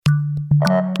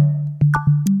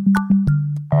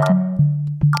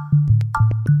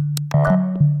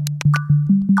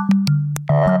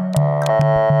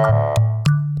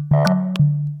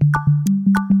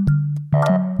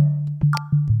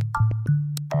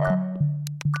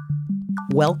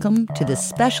Welcome to this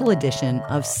special edition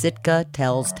of Sitka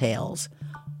Tells Tales.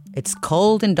 It's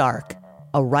Cold and Dark,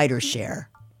 a writer's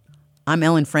share. I'm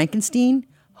Ellen Frankenstein,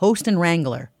 host and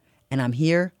wrangler, and I'm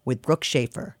here with Brooke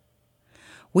Schaefer.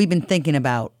 We've been thinking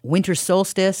about winter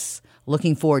solstice,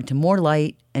 looking forward to more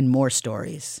light and more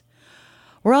stories.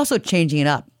 We're also changing it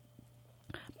up,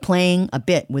 playing a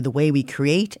bit with the way we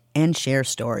create and share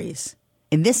stories.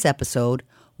 In this episode,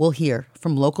 we'll hear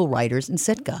from local writers in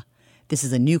Sitka. This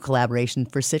is a new collaboration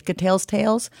for Sitka Tells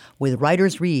Tales with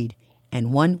Writers Read,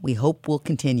 and one we hope will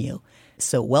continue.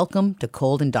 So welcome to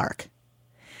Cold and Dark.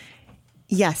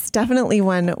 Yes, definitely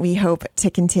one we hope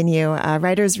to continue.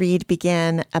 Writers Read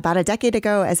began about a decade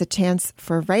ago as a chance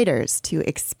for writers to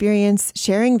experience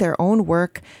sharing their own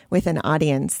work with an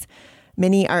audience.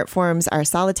 Many art forms are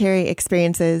solitary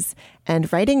experiences,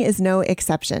 and writing is no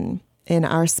exception. In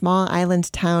our small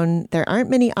island town, there aren't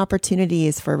many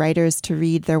opportunities for writers to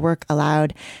read their work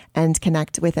aloud and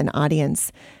connect with an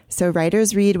audience. So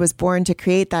Writers Read was born to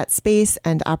create that space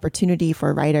and opportunity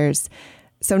for writers.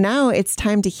 So now it's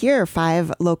time to hear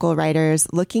 5 local writers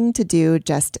looking to do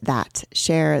just that,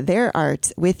 share their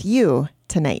art with you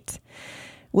tonight.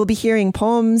 We'll be hearing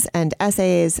poems and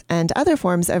essays and other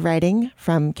forms of writing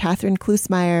from Catherine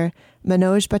Klusmeyer,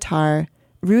 Manoj Bhattar,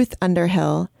 Ruth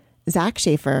Underhill, Zach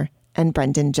Schaefer, and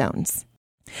Brendan Jones.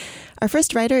 Our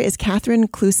first writer is Catherine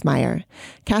Klusmeyer.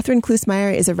 Catherine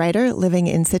Klusmeyer is a writer living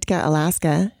in Sitka,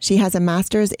 Alaska. She has a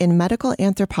master's in medical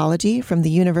anthropology from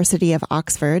the University of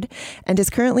Oxford and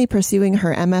is currently pursuing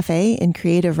her MFA in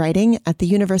creative writing at the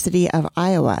University of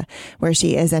Iowa, where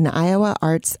she is an Iowa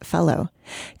Arts Fellow.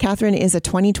 Catherine is a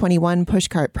 2021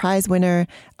 Pushcart Prize winner,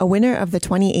 a winner of the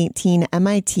 2018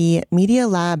 MIT Media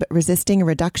Lab Resisting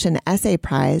Reduction Essay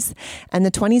Prize, and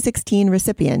the 2016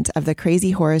 recipient of the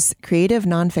Crazy Horse Creative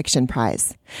Nonfiction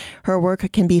Prize. Her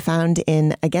work can be found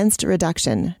in Against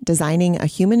Reduction, Designing a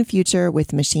Human Future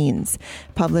with Machines,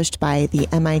 published by the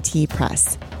MIT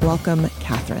Press. Welcome,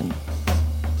 Catherine.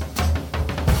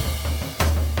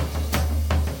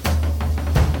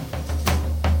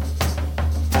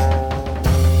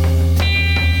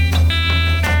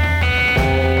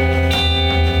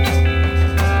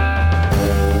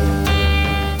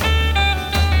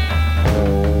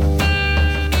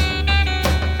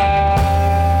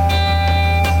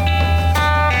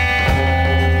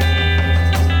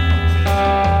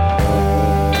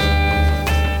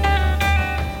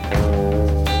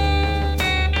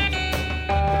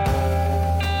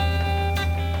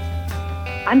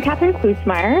 I'm Catherine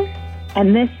Klusmeyer,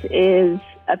 and this is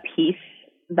a piece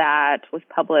that was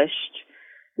published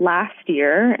last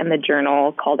year in the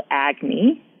journal called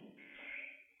Agni.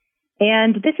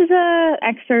 And this is an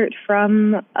excerpt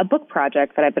from a book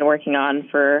project that I've been working on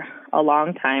for a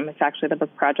long time. It's actually the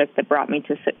book project that brought me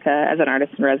to Sitka as an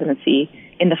artist in residency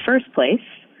in the first place.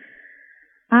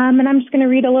 And I'm just going to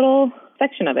read a little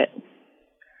section of it.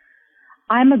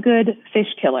 I'm a good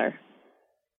fish killer.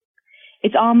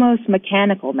 It's almost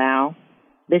mechanical now,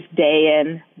 this day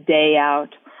in, day out,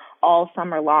 all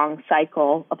summer long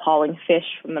cycle of hauling fish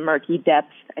from the murky depths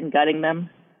and gutting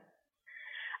them.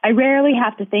 I rarely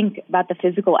have to think about the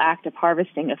physical act of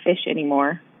harvesting a fish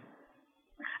anymore.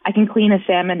 I can clean a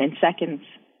salmon in seconds.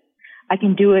 I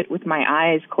can do it with my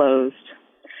eyes closed.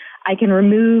 I can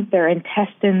remove their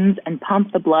intestines and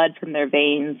pump the blood from their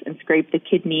veins and scrape the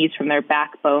kidneys from their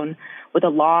backbone with a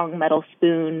long metal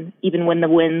spoon, even when the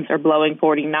winds are blowing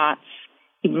 40 knots,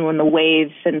 even when the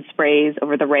waves send sprays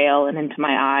over the rail and into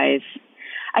my eyes.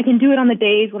 I can do it on the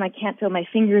days when I can't feel my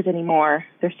fingers anymore.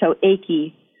 They're so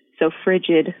achy, so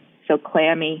frigid, so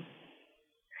clammy.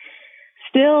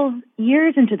 Still,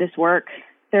 years into this work,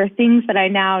 there are things that I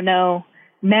now know,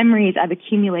 memories I've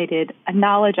accumulated, a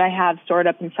knowledge I have stored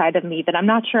up inside of me that I'm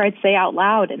not sure I'd say out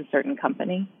loud in certain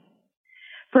company.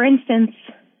 For instance,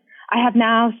 I have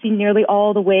now seen nearly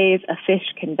all the ways a fish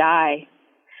can die.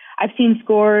 I've seen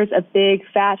scores of big,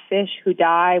 fat fish who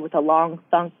die with a long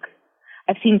thunk.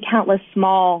 I've seen countless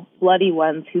small, bloody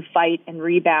ones who fight and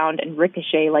rebound and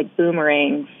ricochet like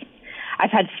boomerangs.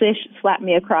 I've had fish slap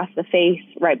me across the face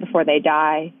right before they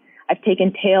die. I've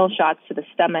taken tail shots to the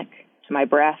stomach, to my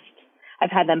breast.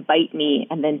 I've had them bite me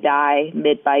and then die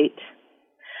mid-bite.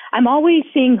 I'm always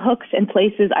seeing hooks in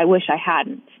places I wish I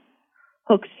hadn't.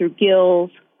 Hooks through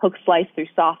gills, hooks slice through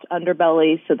soft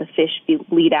underbellies so the fish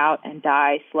bleed out and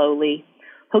die slowly.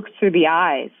 Hooks through the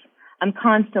eyes. I'm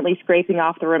constantly scraping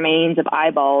off the remains of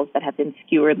eyeballs that have been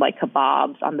skewered like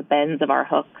kebabs on the bends of our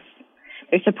hooks.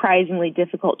 They're surprisingly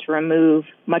difficult to remove,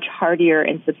 much hardier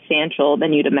and substantial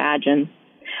than you'd imagine.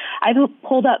 I've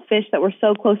pulled up fish that were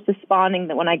so close to spawning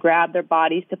that when I grab their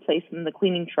bodies to place them in the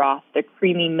cleaning trough, their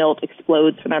creamy milt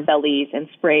explodes from their bellies and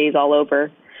sprays all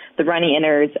over, the runny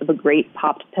innards of a great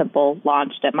popped pimple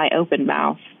launched at my open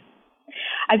mouth.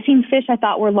 I've seen fish I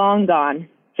thought were long gone,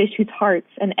 fish whose hearts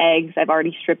and eggs I've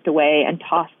already stripped away and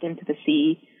tossed into the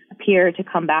sea, appear to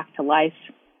come back to life.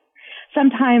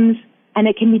 Sometimes, and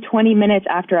it can be 20 minutes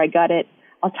after I gut it,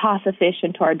 I'll toss a fish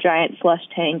into our giant slush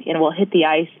tank and it will hit the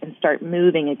ice and start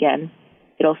moving again.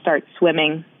 It'll start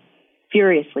swimming,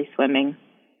 furiously swimming.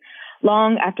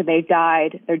 Long after they've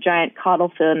died, their giant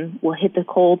caudal fin will hit the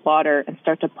cold water and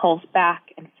start to pulse back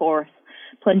and forth,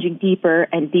 plunging deeper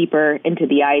and deeper into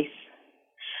the ice.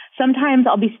 Sometimes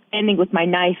I'll be standing with my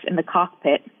knife in the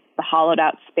cockpit, the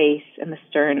hollowed-out space in the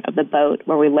stern of the boat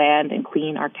where we land and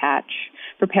clean our catch,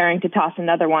 preparing to toss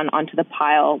another one onto the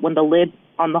pile when the lid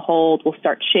on the hold will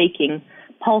start shaking,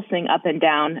 pulsing up and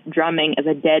down, drumming as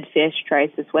a dead fish tries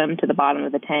to swim to the bottom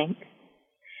of the tank.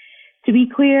 To be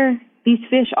clear, these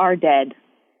fish are dead.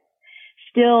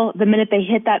 Still, the minute they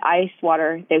hit that ice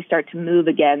water, they start to move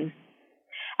again.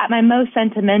 At my most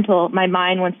sentimental, my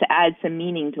mind wants to add some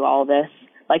meaning to all this,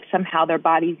 like somehow their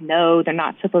bodies know they're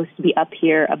not supposed to be up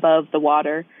here above the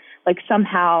water, like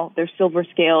somehow their silver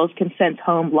scales can sense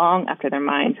home long after their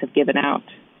minds have given out.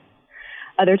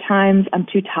 Other times, I'm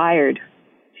too tired.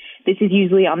 This is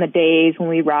usually on the days when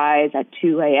we rise at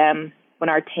 2 a.m., when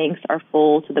our tanks are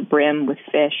full to the brim with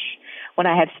fish, when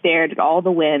I have stared at all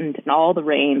the wind and all the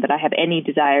rain that I have any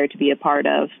desire to be a part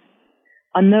of.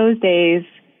 On those days,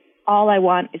 all I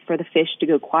want is for the fish to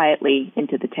go quietly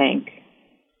into the tank.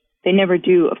 They never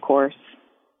do, of course.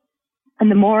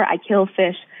 And the more I kill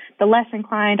fish, the less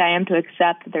inclined I am to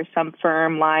accept that there's some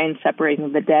firm line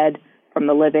separating the dead from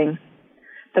the living.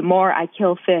 The more I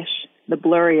kill fish, the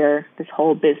blurrier this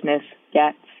whole business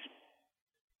gets.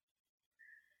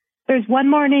 There's one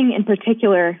morning in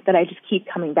particular that I just keep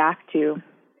coming back to.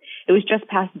 It was just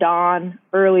past dawn,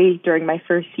 early during my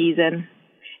first season.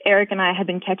 Eric and I had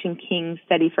been catching king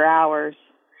steady for hours.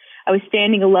 I was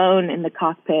standing alone in the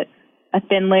cockpit. A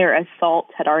thin layer of salt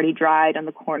had already dried on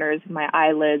the corners of my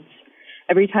eyelids.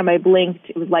 Every time I blinked,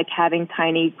 it was like having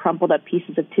tiny, crumpled up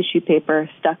pieces of tissue paper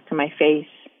stuck to my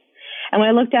face. And when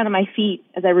I looked down at my feet,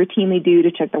 as I routinely do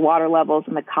to check the water levels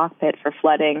in the cockpit for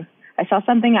flooding, I saw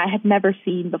something I had never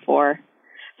seen before,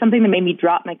 something that made me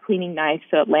drop my cleaning knife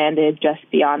so it landed just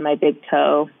beyond my big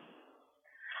toe.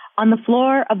 On the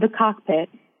floor of the cockpit,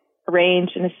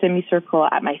 arranged in a semicircle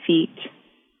at my feet,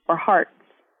 were hearts.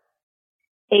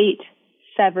 8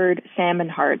 severed salmon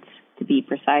hearts, to be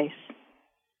precise.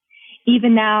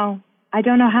 Even now, I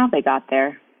don't know how they got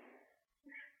there.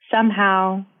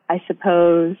 Somehow, I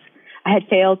suppose, I had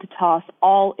failed to toss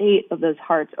all 8 of those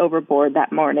hearts overboard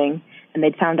that morning, and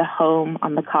they'd found a home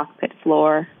on the cockpit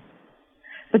floor.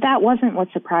 But that wasn't what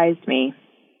surprised me.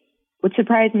 What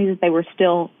surprised me is that they were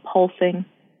still pulsing,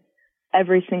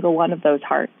 every single one of those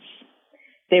hearts.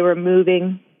 They were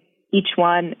moving, each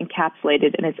one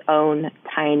encapsulated in its own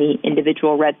tiny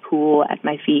individual red pool at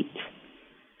my feet.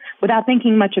 Without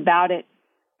thinking much about it,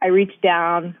 I reached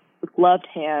down with gloved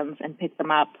hands and picked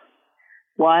them up,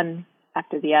 one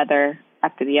after the other,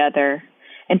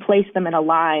 and placed them in a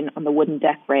line on the wooden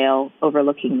deck rail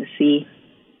overlooking the sea.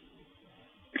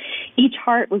 Each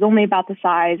heart was only about the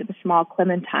size of a small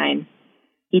clementine,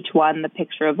 each one the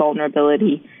picture of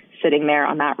vulnerability sitting there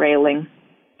on that railing,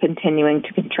 continuing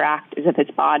to contract as if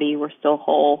its body were still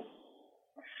whole.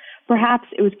 Perhaps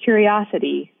it was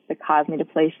curiosity that caused me to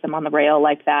place them on the rail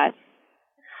like that.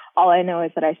 All I know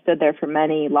is that I stood there for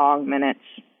many long minutes,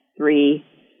 3,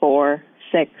 4,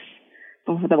 6,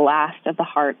 before the last of the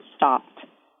hearts stopped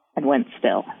and went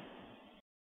still.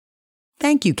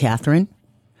 Thank you, Catherine.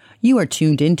 You are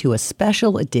tuned into a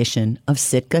special edition of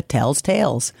Sitka Tells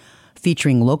Tales,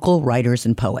 featuring local writers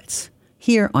and poets,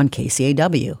 here on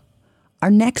KCAW.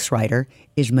 Our next writer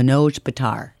is Manoj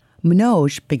Bhattar.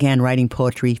 Manoj began writing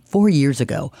poetry 4 years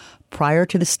ago, prior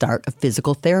to the start of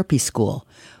physical therapy school,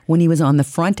 when he was on the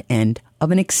front end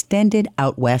of an extended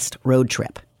out west road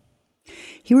trip.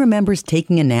 He remembers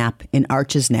taking a nap in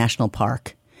Arches National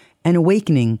Park and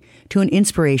awakening to an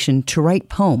inspiration to write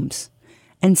poems,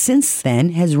 and since then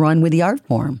has run with the art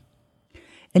form.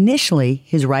 Initially,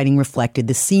 his writing reflected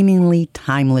the seemingly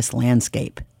timeless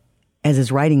landscape. As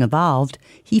his writing evolved,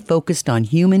 he focused on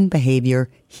human behavior,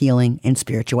 healing, and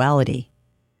spirituality.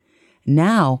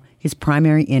 Now, his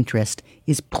primary interest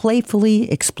is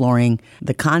playfully exploring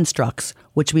the constructs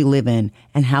which we live in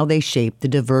and how they shape the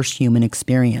diverse human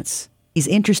experience. He's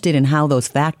interested in how those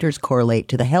factors correlate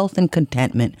to the health and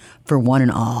contentment for one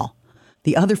and all.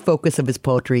 The other focus of his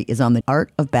poetry is on the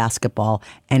art of basketball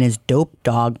and his dope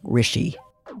dog, Rishi.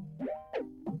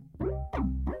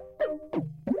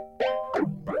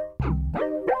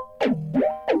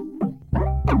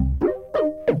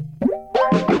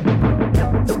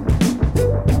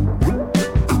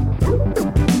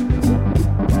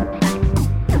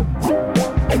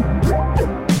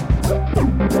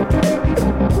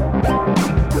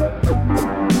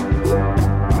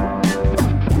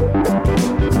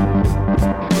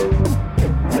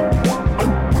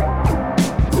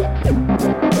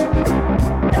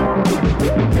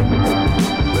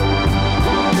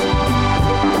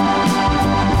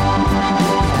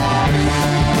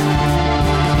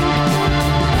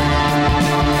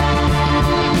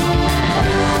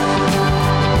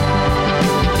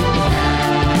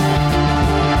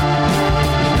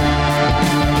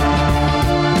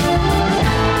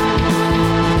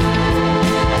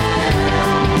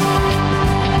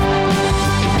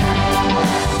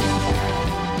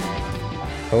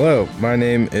 Hello, my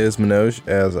name is Manoj,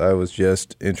 as I was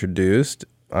just introduced.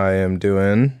 I am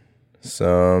doing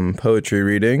some poetry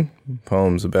reading,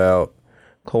 poems about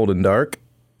cold and dark.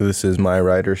 This is my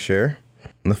writer's share.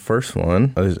 The first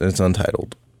one is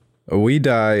untitled. We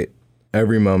die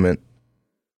every moment.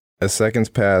 As seconds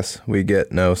pass, we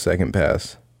get no second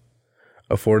pass,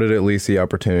 afforded at least the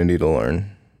opportunity to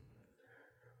learn.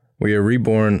 We are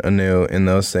reborn anew in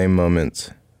those same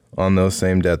moments, on those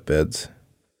same deathbeds.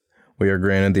 We are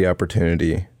granted the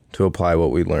opportunity to apply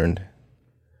what we learned.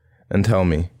 And tell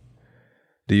me,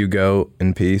 do you go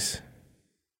in peace?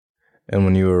 And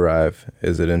when you arrive,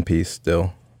 is it in peace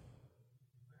still?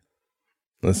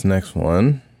 This next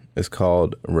one is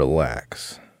called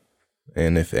Relax.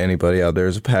 And if anybody out there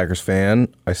is a Packers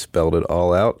fan, I spelled it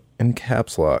all out in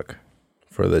caps lock.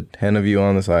 For the 10 of you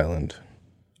on this island,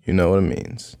 you know what it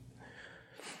means.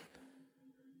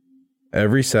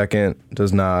 Every second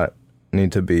does not need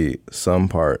to be some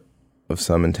part of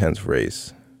some intense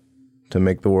race to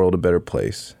make the world a better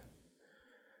place.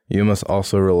 You must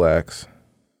also relax,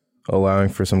 allowing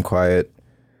for some quiet,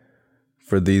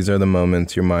 for these are the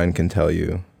moments your mind can tell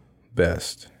you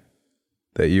best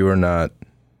that you are not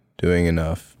doing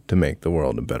enough to make the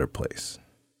world a better place.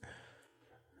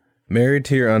 Married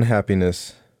to your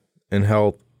unhappiness, in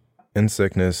health and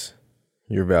sickness,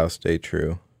 your vows stay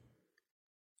true.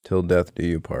 Till death do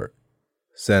you part.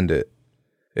 Send it.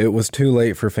 It was too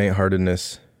late for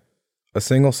faint-heartedness. A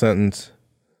single sentence,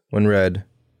 when read,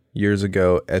 years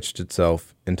ago etched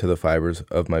itself into the fibers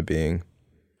of my being,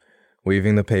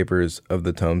 weaving the papers of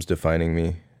the tomes defining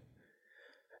me.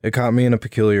 It caught me in a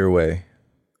peculiar way.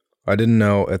 I didn't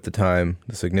know at the time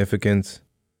the significance,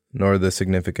 nor the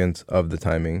significance of the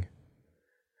timing,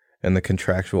 and the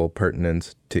contractual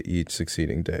pertinence to each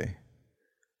succeeding day.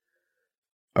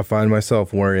 I find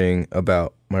myself worrying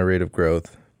about my rate of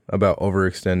growth, about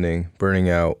overextending, burning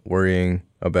out, worrying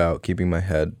about keeping my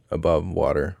head above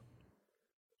water,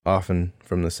 often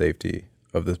from the safety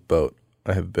of this boat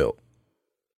I have built.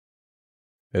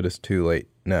 It is too late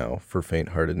now for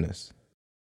faint-heartedness.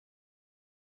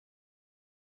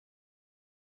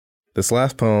 This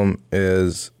last poem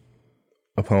is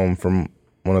a poem from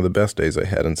one of the best days I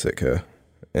had in Sitka.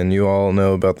 And you all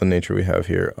know about the nature we have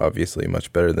here, obviously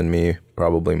much better than me,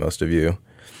 probably most of you.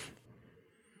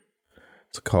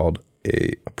 It's called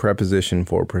a preposition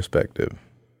for perspective.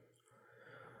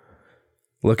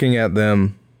 Looking at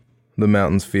them, the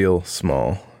mountains feel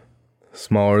small,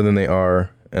 smaller than they are,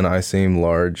 and I seem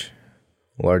large,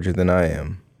 larger than I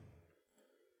am.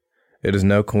 It is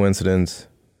no coincidence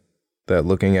that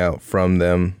looking out from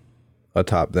them,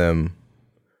 atop them,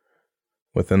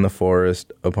 within the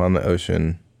forest, upon the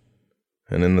ocean,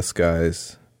 and in the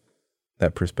skies,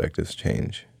 that perspectives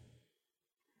change.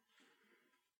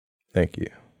 Thank you.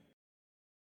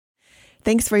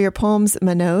 Thanks for your poems,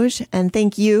 Manoj, and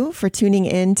thank you for tuning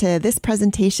in to this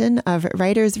presentation of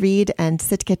Writers Read and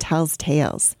Sitka Tells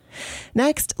Tales.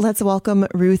 Next, let's welcome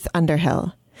Ruth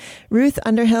Underhill. Ruth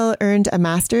Underhill earned a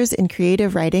master's in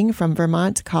creative writing from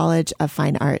Vermont College of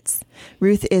Fine Arts.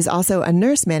 Ruth is also a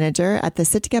nurse manager at the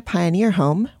Sitka Pioneer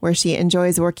Home, where she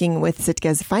enjoys working with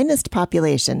Sitka's finest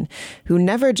population, who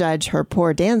never judge her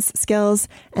poor dance skills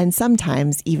and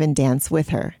sometimes even dance with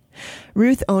her.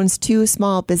 Ruth owns 2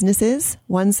 small businesses,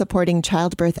 one supporting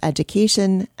childbirth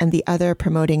education and the other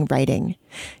promoting writing.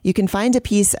 You can find a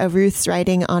piece of Ruth's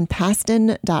writing on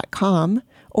Paston.com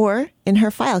or in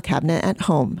her file cabinet at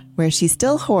home, where she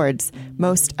still hoards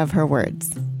most of her words.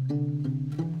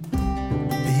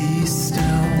 Be still,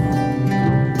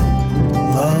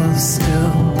 love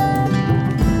still.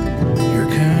 You're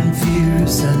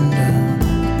confused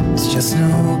and it's just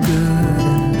no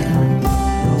good.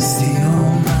 And steal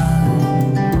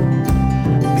mine,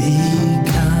 be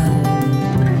kind.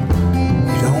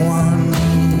 You don't want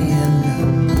me,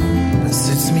 and that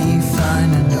suits me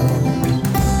fine. And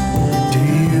do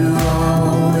you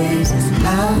always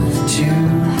have to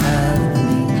have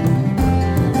me?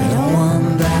 I don't want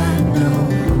that, no.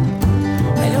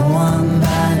 I don't want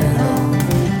that at all.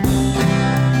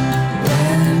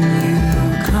 When you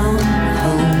come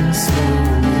home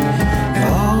slowly, you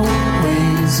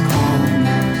always call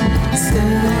me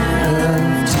instead of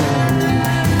telling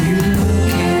you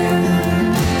care.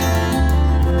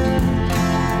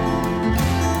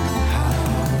 How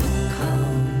come?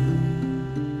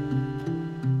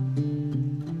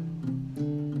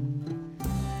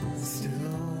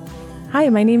 Hi,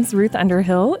 my name's Ruth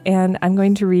Underhill, and I'm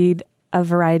going to read a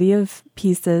variety of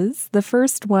pieces. The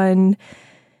first one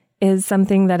is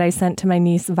something that I sent to my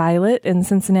niece Violet in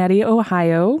Cincinnati,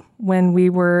 Ohio, when we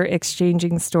were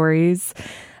exchanging stories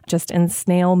just in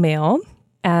snail mail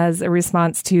as a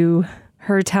response to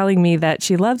her telling me that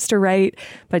she loves to write,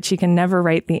 but she can never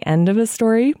write the end of a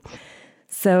story.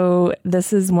 So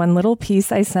this is one little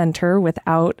piece I sent her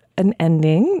without an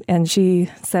ending, and she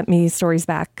sent me stories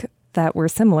back that were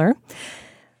similar.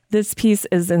 This piece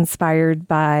is inspired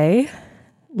by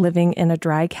living in a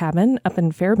dry cabin up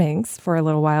in Fairbanks for a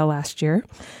little while last year.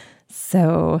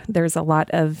 So there's a lot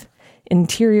of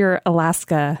interior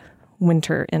Alaska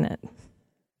winter in it.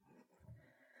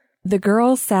 The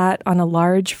girl sat on a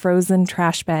large frozen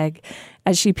trash bag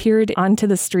as she peered onto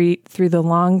the street through the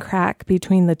long crack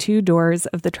between the two doors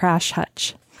of the trash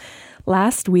hutch.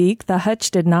 Last week, the hutch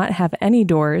did not have any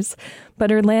doors, but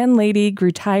her landlady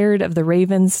grew tired of the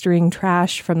ravens strewing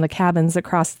trash from the cabins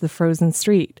across the frozen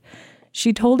street.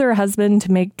 She told her husband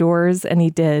to make doors, and he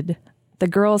did. The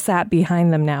girl sat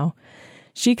behind them now.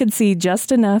 She could see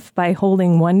just enough by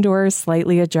holding one door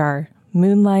slightly ajar.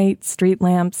 Moonlight, street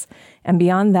lamps, and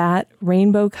beyond that,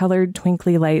 rainbow-colored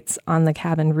twinkly lights on the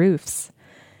cabin roofs.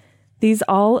 These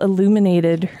all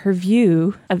illuminated her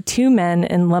view of two men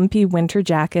in lumpy winter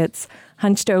jackets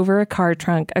hunched over a car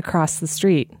trunk across the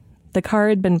street. The car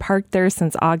had been parked there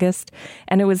since August,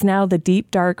 and it was now the deep,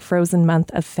 dark, frozen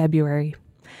month of February.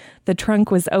 The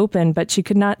trunk was open, but she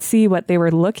could not see what they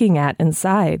were looking at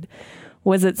inside.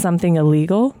 Was it something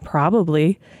illegal?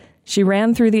 Probably. She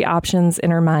ran through the options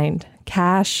in her mind.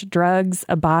 Cash, drugs,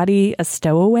 a body, a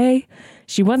stowaway?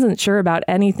 She wasn't sure about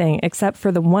anything except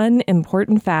for the one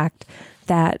important fact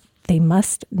that they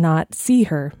must not see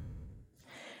her.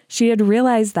 She had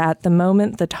realized that the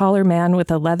moment the taller man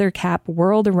with a leather cap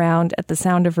whirled around at the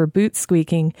sound of her boots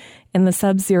squeaking in the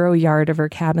sub-zero yard of her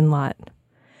cabin lot.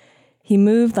 He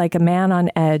moved like a man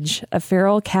on edge, a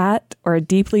feral cat or a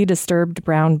deeply disturbed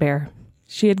brown bear.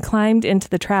 She had climbed into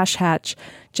the trash hatch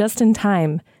just in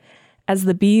time as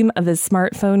the beam of his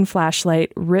smartphone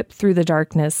flashlight ripped through the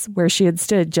darkness where she had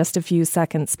stood just a few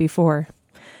seconds before.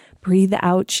 Breathe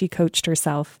out, she coached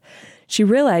herself. She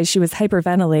realized she was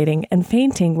hyperventilating, and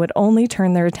fainting would only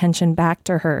turn their attention back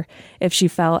to her if she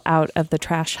fell out of the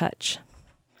trash hutch.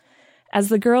 As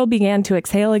the girl began to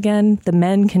exhale again, the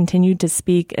men continued to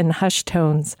speak in hushed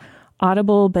tones,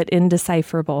 audible but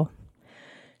indecipherable.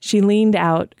 She leaned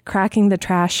out, cracking the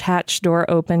trash hatch door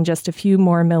open just a few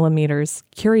more millimeters,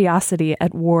 curiosity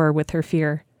at war with her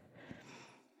fear.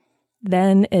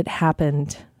 Then it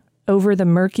happened. Over the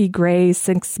murky gray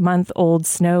 6-month-old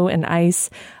snow and ice,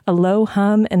 a low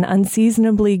hum and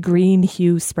unseasonably green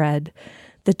hue spread.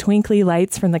 The twinkly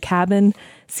lights from the cabin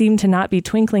seemed to not be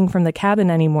twinkling from the cabin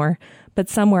anymore, but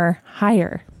somewhere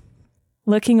higher.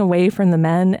 Looking away from the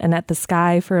men and at the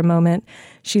sky for a moment,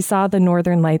 she saw the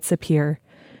northern lights appear.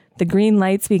 The green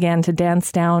lights began to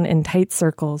dance down in tight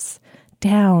circles.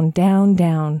 Down, down,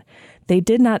 down. They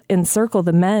did not encircle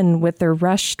the men with their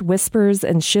rushed whispers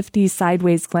and shifty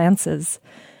sideways glances.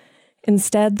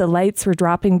 Instead, the lights were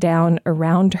dropping down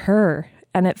around her,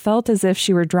 and it felt as if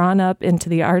she were drawn up into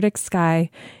the Arctic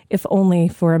sky, if only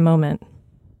for a moment.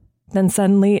 Then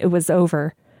suddenly it was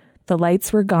over. The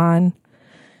lights were gone.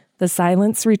 The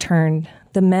silence returned.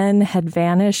 The men had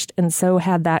vanished, and so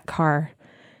had that car.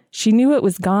 She knew it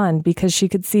was gone because she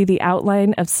could see the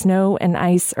outline of snow and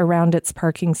ice around its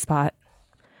parking spot.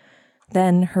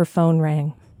 Then her phone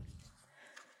rang.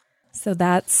 So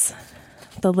that's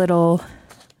the little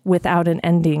without an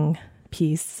ending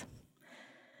piece.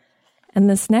 And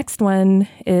this next one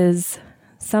is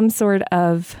some sort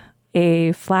of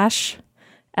a flash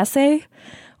essay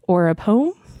or a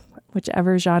poem,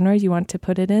 whichever genre you want to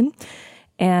put it in.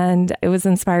 And it was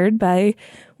inspired by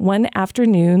one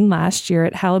afternoon last year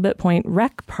at Halibut Point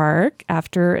Rec Park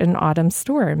after an autumn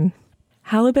storm.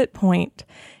 Halibut Point.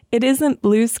 It isn't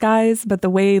blue skies, but the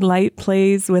way light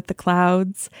plays with the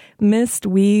clouds. Mist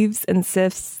weaves and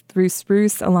sifts through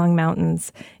spruce along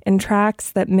mountains in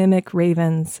tracks that mimic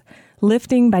ravens,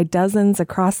 lifting by dozens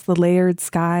across the layered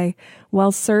sky,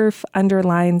 while surf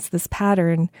underlines this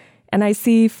pattern, and I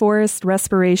see forest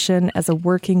respiration as a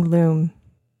working loom.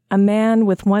 A man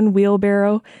with one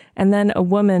wheelbarrow, and then a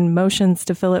woman motions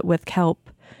to fill it with kelp.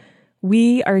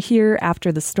 We are here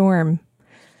after the storm.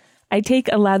 I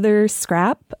take a leather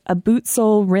scrap, a boot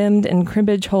sole rimmed in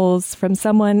cribbage holes from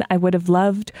someone I would have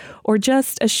loved, or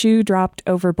just a shoe dropped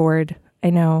overboard. I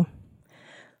know.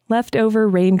 Leftover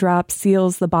raindrop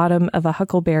seals the bottom of a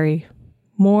huckleberry.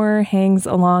 More hangs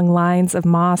along lines of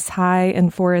moss high in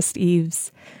forest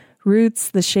eaves. Roots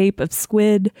the shape of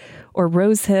squid or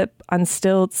rosehip on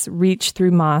stilts reach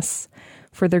through moss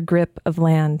for their grip of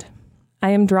land. I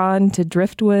am drawn to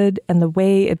driftwood and the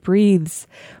way it breathes,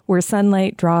 where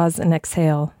sunlight draws an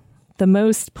exhale. The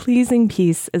most pleasing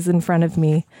piece is in front of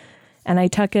me, and I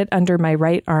tuck it under my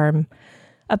right arm.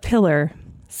 A pillar,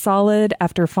 solid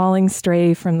after falling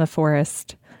stray from the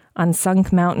forest, on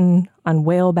Sunk Mountain, on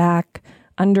Whaleback,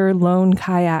 under Lone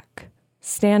Kayak,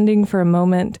 standing for a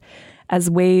moment as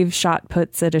wave shot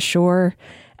puts it ashore,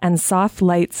 and soft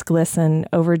lights glisten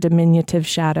over diminutive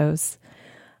shadows.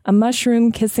 A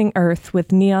mushroom kissing earth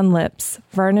with neon lips,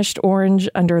 varnished orange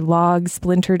under logs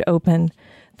splintered open,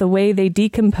 the way they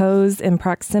decompose in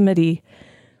proximity.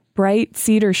 Bright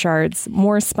cedar shards,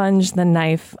 more sponge than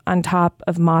knife, on top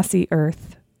of mossy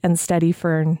earth and steady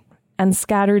fern, and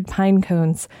scattered pine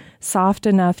cones, soft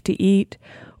enough to eat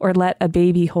or let a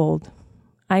baby hold.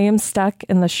 I am stuck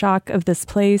in the shock of this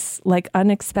place like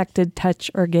unexpected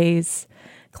touch or gaze.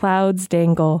 Clouds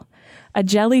dangle. A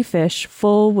jellyfish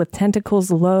full with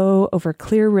tentacles low over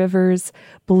clear rivers,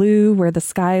 blue where the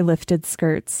sky lifted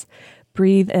skirts.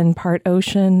 Breathe in part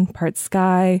ocean, part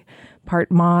sky, part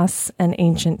moss and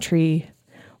ancient tree.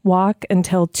 Walk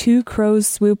until two crows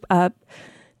swoop up,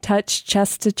 touch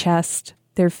chest to chest.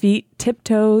 Their feet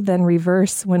tiptoe, then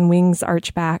reverse when wings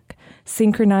arch back.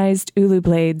 Synchronized ulu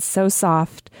blades so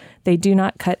soft they do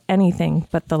not cut anything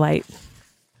but the light.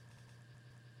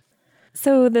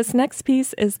 So this next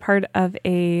piece is part of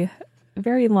a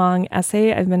very long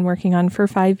essay I've been working on for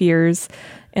 5 years,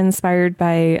 inspired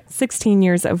by 16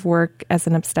 years of work as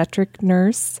an obstetric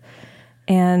nurse.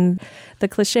 And the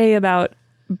cliche about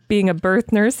being a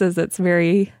birth nurse is it's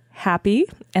very happy,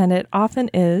 and it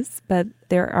often is, but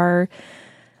there are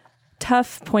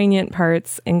tough, poignant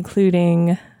parts,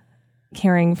 including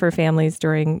caring for families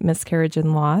during miscarriage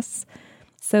and loss.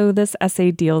 So this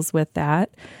essay deals with that.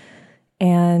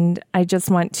 And I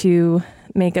just want to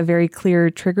make a very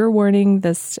clear trigger warning.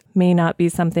 This may not be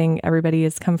something everybody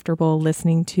is comfortable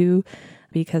listening to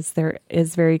because there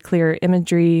is very clear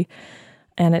imagery,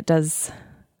 and it does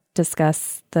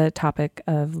discuss the topic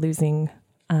of losing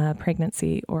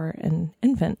pregnancy or an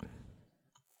infant.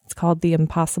 It's called The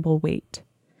Impossible Wait.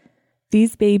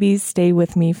 These babies stay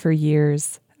with me for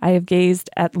years. I have gazed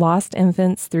at lost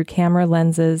infants through camera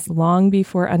lenses long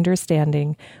before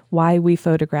understanding why we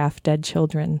photograph dead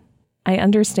children. I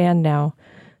understand now.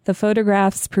 The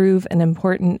photographs prove an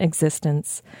important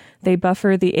existence. They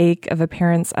buffer the ache of a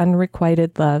parent's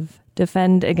unrequited love,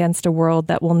 defend against a world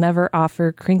that will never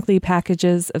offer crinkly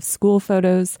packages of school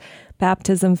photos,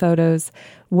 baptism photos,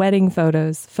 wedding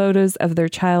photos, photos of their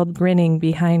child grinning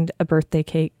behind a birthday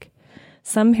cake.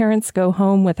 Some parents go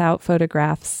home without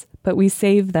photographs, but we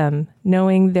save them,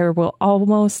 knowing there will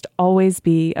almost always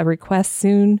be a request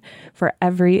soon for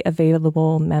every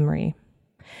available memory.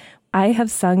 I have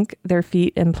sunk their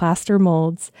feet in plaster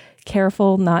molds,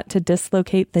 careful not to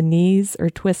dislocate the knees or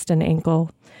twist an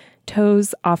ankle.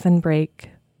 Toes often break.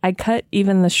 I cut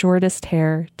even the shortest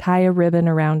hair, tie a ribbon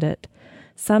around it.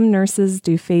 Some nurses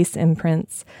do face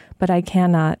imprints, but I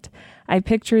cannot. I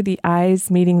picture the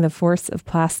eyes meeting the force of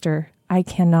plaster. I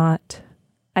cannot.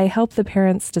 I help the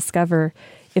parents discover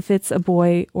if it's a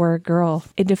boy or a girl.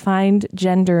 A defined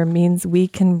gender means we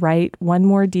can write one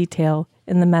more detail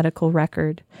in the medical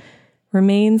record.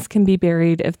 Remains can be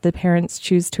buried if the parents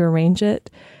choose to arrange it.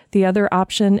 The other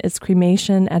option is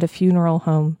cremation at a funeral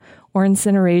home or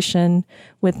incineration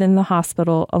within the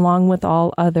hospital along with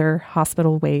all other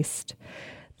hospital waste.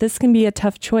 This can be a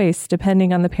tough choice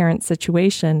depending on the parent's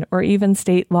situation or even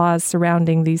state laws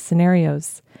surrounding these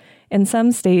scenarios. In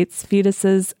some states,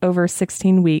 fetuses over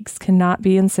 16 weeks cannot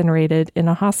be incinerated in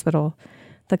a hospital.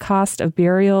 The cost of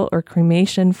burial or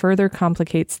cremation further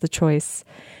complicates the choice.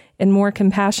 In more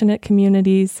compassionate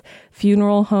communities,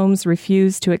 funeral homes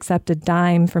refuse to accept a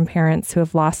dime from parents who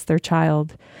have lost their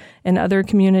child. In other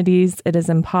communities, it is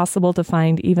impossible to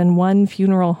find even one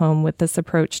funeral home with this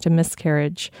approach to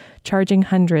miscarriage, charging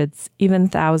hundreds, even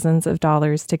thousands of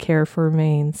dollars to care for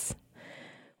remains.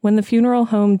 When the funeral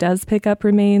home does pick up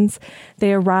remains,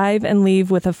 they arrive and leave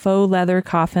with a faux leather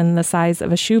coffin the size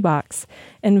of a shoebox.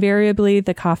 Invariably,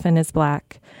 the coffin is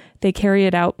black. They carry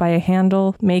it out by a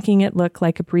handle, making it look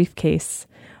like a briefcase.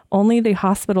 Only the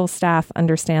hospital staff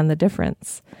understand the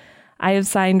difference. I have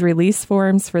signed release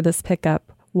forms for this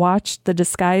pickup, watched the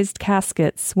disguised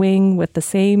casket swing with the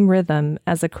same rhythm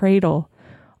as a cradle,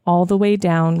 all the way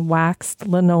down waxed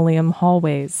linoleum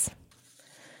hallways.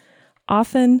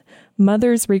 Often,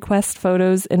 mothers request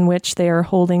photos in which they are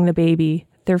holding the baby.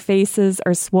 Their faces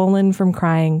are swollen from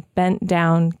crying, bent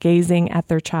down, gazing at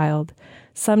their child.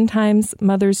 Sometimes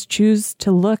mothers choose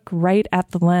to look right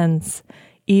at the lens,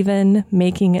 even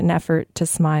making an effort to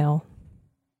smile.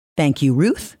 Thank you,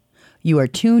 Ruth. You are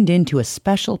tuned into a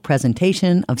special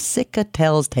presentation of Sitka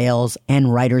Tells Tales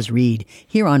and Writers Read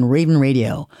here on Raven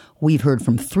Radio. We've heard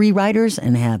from 3 writers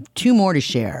and have 2 more to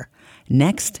share.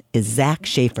 Next is Zach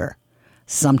Schaefer.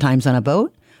 Sometimes on a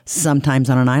boat, sometimes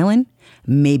on an island,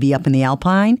 maybe up in the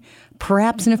Alpine,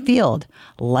 perhaps in a field,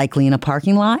 likely in a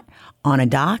parking lot, on a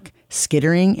dock,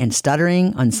 skittering and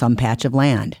stuttering on some patch of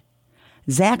land.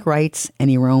 Zach writes and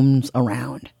he roams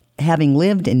around. Having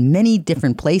lived in many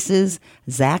different places,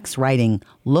 Zach's writing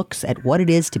looks at what it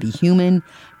is to be human,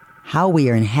 how we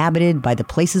are inhabited by the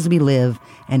places we live,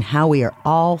 and how we are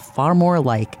all far more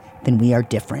alike than we are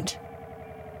different.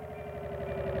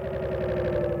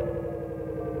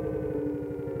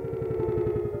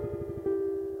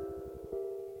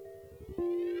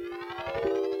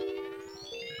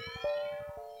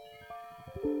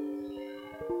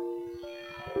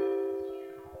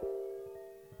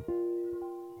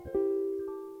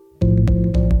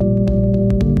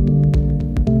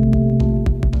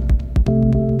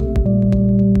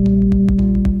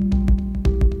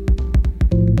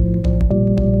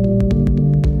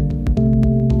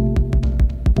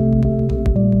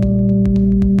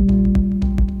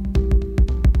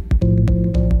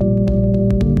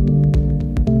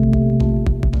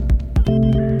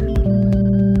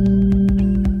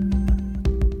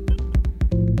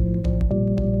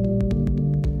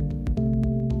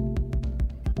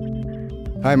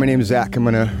 Hi, my name is Zach. I'm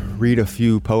going to read a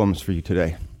few poems for you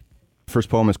today. First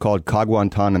poem is called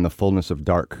Kagwantan and the Fullness of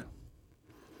Dark.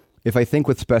 If I think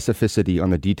with specificity on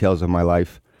the details of my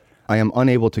life, I am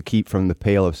unable to keep from the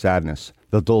pale of sadness,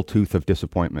 the dull tooth of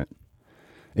disappointment.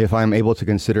 If I am able to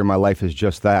consider my life as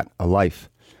just that, a life,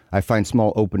 I find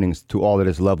small openings to all that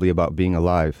is lovely about being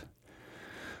alive.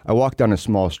 I walk down a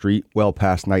small street, well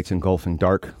past night's engulfing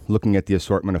dark, looking at the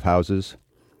assortment of houses.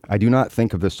 I do not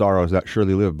think of the sorrows that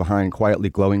surely live behind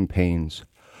quietly glowing panes.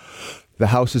 The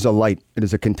house is a light. It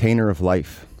is a container of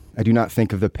life. I do not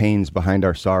think of the pains behind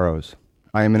our sorrows.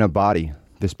 I am in a body.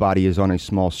 This body is on a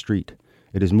small street.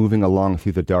 It is moving along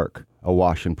through the dark,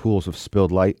 awash in pools of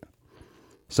spilled light.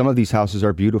 Some of these houses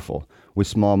are beautiful, with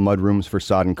small mudrooms for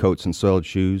sodden coats and soiled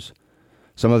shoes.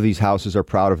 Some of these houses are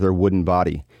proud of their wooden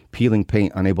body, peeling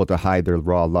paint unable to hide their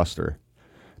raw luster.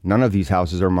 None of these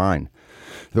houses are mine,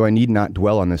 though I need not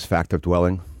dwell on this fact of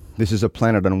dwelling. This is a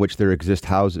planet on which there exist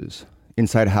houses.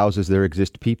 Inside houses there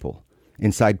exist people.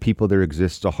 Inside people there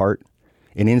exists a heart.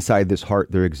 And inside this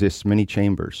heart there exists many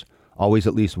chambers, always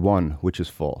at least one which is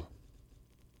full.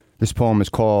 This poem is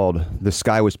called The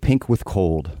Sky Was Pink with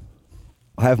Cold.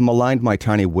 I have maligned my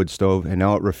tiny wood stove, and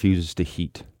now it refuses to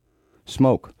heat.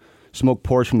 Smoke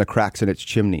pours from the cracks in its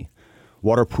chimney.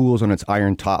 Water pools on its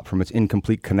iron top from its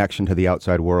incomplete connection to the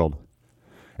outside world.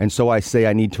 And so I say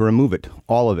I need to remove it,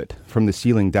 all of it, from the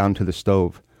ceiling down to the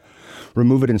stove.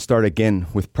 Remove it and start again,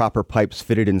 with proper pipes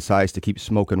fitted in size to keep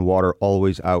smoke and water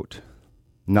always out.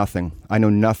 Nothing. I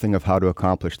know nothing of how to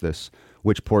accomplish this.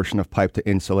 Which portion of pipe to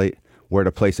insulate, where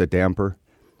to place a damper,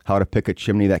 how to pick a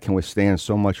chimney that can withstand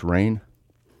so much rain.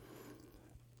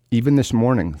 Even this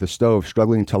morning, the stove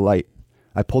struggling to light,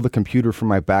 I pulled the computer from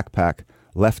my backpack,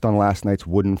 left on last night's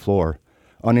wooden floor,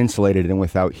 uninsulated and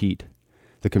without heat.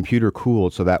 The computer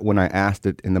cooled so that when I asked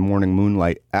it in the morning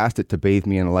moonlight, asked it to bathe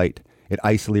me in light, it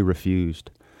icily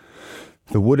refused.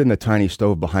 The wood in the tiny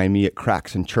stove behind me, it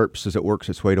cracks and chirps as it works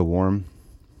its way to warm.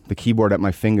 The keyboard at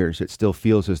my fingers, it still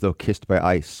feels as though kissed by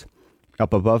ice.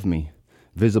 Up above me,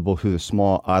 visible through the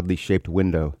small, oddly shaped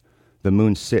window, the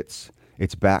moon sits,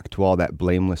 its back to all that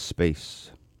blameless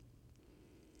space.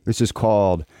 This is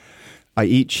called I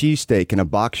eat cheesesteak in a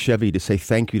box Chevy to say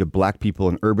thank you to black people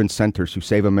in urban centers who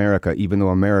save America even though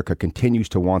America continues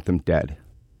to want them dead.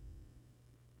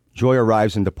 Joy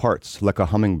arrives and departs like a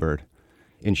hummingbird,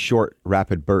 in short,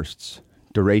 rapid bursts,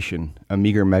 duration, a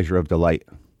meager measure of delight.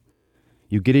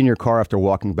 You get in your car after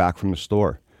walking back from the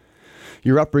store.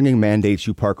 Your upbringing mandates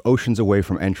you park oceans away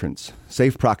from entrance,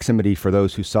 safe proximity for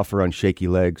those who suffer on shaky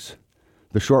legs.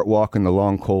 The short walk in the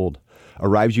long cold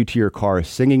arrives you to your car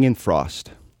singing in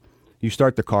frost. You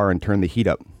start the car and turn the heat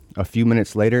up. A few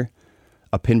minutes later,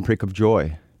 a pinprick of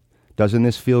joy. Doesn't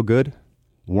this feel good?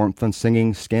 Warmth on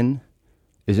singing skin?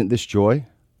 Isn't this joy?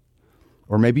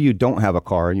 Or maybe you don't have a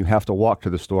car and you have to walk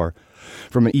to the store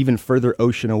from an even further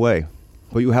ocean away,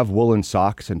 but you have woolen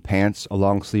socks and pants, a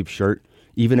long-sleeve shirt,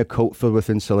 even a coat filled with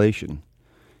insulation.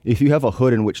 If you have a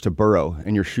hood in which to burrow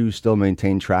and your shoes still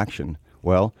maintain traction,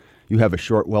 well, you have a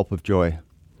short whelp of joy.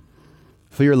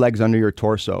 Feel your legs under your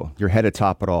torso, your head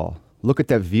atop it all. Look at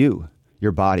that view,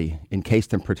 your body,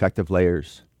 encased in protective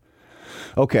layers.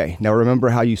 Okay, now remember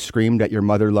how you screamed at your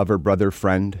mother, lover, brother,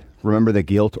 friend? Remember the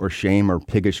guilt or shame or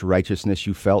piggish righteousness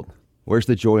you felt? Where's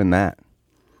the joy in that?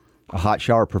 A hot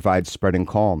shower provides spreading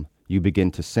calm. You begin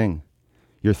to sing.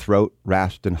 Your throat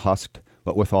rasped and husked,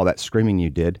 but with all that screaming you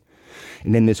did.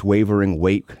 And in this wavering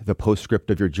wake, the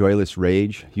postscript of your joyless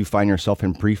rage, you find yourself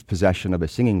in brief possession of a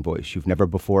singing voice you've never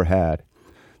before had.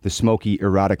 The smoky,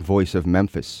 erotic voice of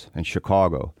Memphis and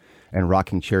Chicago and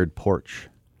rocking-chaired porch.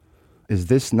 Is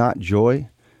this not joy,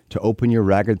 to open your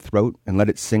ragged throat and let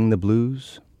it sing the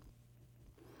blues?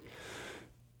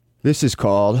 This is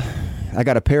called, I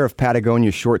got a pair of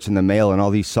Patagonia shorts in the mail and all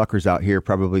these suckers out here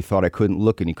probably thought I couldn't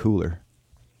look any cooler.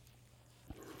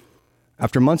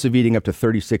 After months of eating up to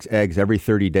 36 eggs every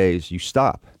 30 days, you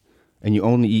stop and you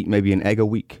only eat maybe an egg a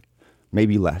week,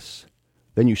 maybe less.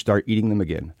 Then you start eating them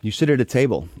again. You sit at a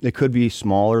table. It could be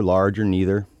small or large or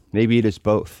neither. Maybe it is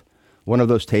both. One of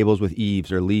those tables with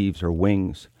eaves or leaves or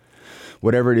wings,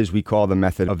 whatever it is we call the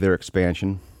method of their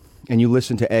expansion. And you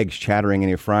listen to eggs chattering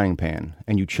in a frying pan,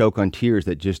 and you choke on tears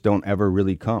that just don't ever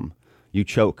really come. You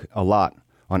choke a lot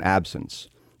on absence,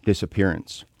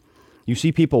 disappearance. You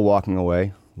see people walking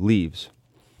away, leaves.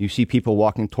 You see people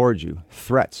walking towards you,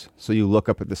 threats. So you look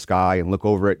up at the sky and look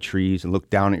over at trees and look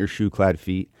down at your shoe-clad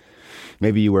feet.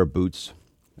 Maybe you wear boots,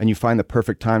 and you find the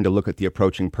perfect time to look at the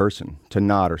approaching person, to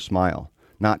nod or smile.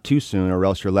 Not too soon, or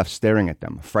else you're left staring at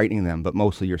them, frightening them, but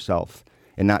mostly yourself.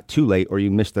 And not too late, or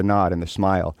you miss the nod and the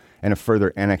smile, and have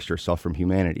further annexed yourself from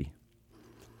humanity.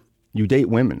 You date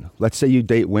women. Let's say you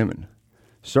date women.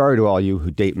 Sorry to all you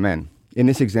who date men. In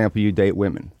this example, you date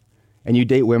women. And you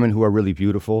date women who are really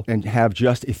beautiful and have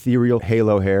just ethereal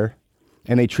halo hair,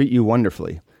 and they treat you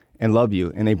wonderfully, and love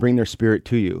you, and they bring their spirit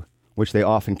to you, which they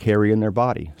often carry in their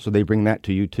body, so they bring that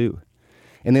to you too.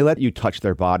 And they let you touch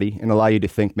their body and allow you to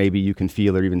think maybe you can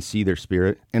feel or even see their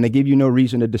spirit, and they give you no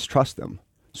reason to distrust them.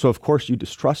 So of course you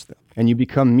distrust them, and you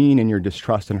become mean in your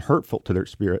distrust and hurtful to their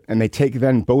spirit, and they take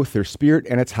then both their spirit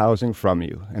and its housing from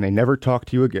you, and they never talk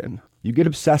to you again. You get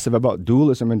obsessive about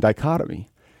dualism and dichotomy,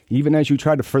 even as you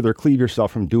try to further cleave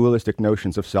yourself from dualistic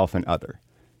notions of self and other.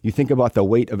 You think about the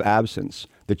weight of absence,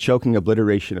 the choking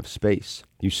obliteration of space.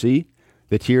 You see?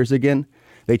 The tears again?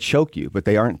 They choke you, but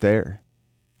they aren't there.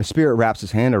 The spirit wraps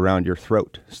his hand around your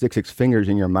throat, sticks its fingers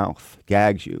in your mouth,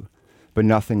 gags you, but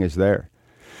nothing is there.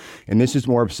 And this is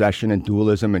more obsession and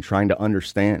dualism and trying to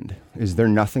understand. Is there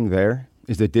nothing there?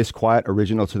 Is the disquiet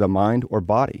original to the mind or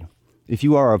body? If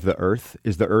you are of the earth,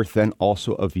 is the earth then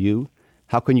also of you?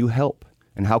 How can you help?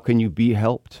 And how can you be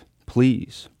helped?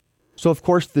 Please. So of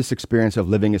course this experience of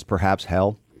living is perhaps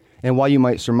hell. And why you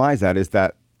might surmise that is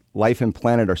that life and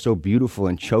planet are so beautiful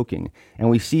and choking, and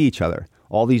we see each other,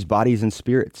 all these bodies and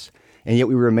spirits, and yet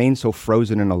we remain so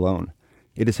frozen and alone.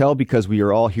 It is hell because we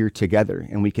are all here together,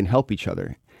 and we can help each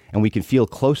other, and we can feel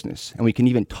closeness, and we can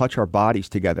even touch our bodies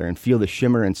together and feel the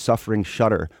shimmer and suffering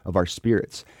shudder of our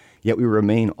spirits, yet we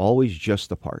remain always just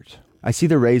apart. I see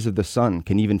the rays of the sun,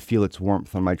 can even feel its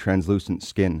warmth on my translucent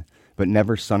skin, but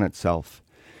never sun itself.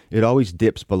 It always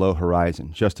dips below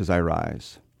horizon, just as I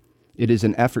rise. It is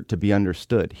an effort to be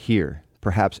understood, here,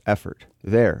 perhaps effort,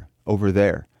 there, over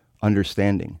there,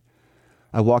 understanding.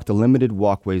 I walk the limited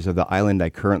walkways of the island I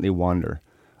currently wander,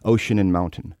 ocean and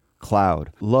mountain,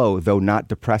 cloud, low though not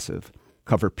depressive,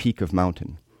 cover peak of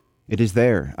mountain. It is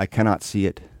there, I cannot see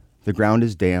it. The ground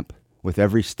is damp. With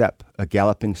every step, a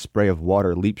galloping spray of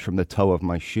water leaps from the toe of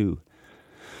my shoe.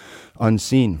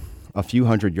 Unseen, a few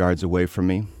hundred yards away from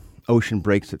me, ocean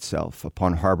breaks itself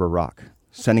upon harbor rock,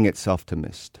 sending itself to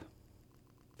mist.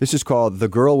 This is called The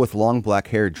Girl with Long Black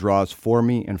Hair Draws For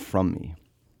Me and From Me.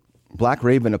 Black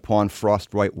raven upon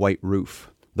frost-white white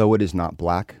roof, though it is not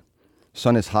black.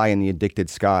 Sun is high in the addicted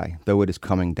sky, though it is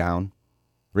coming down.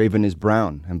 Raven is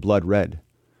brown and blood red.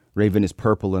 Raven is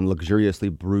purple and luxuriously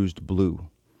bruised blue.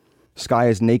 Sky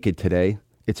is naked today,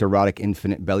 its erotic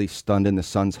infinite belly stunned in the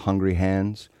sun's hungry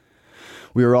hands.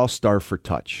 We are all starved for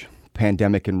touch.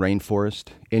 Pandemic and rainforest,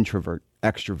 introvert,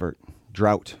 extrovert,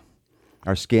 drought.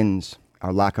 Our skins,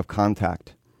 our lack of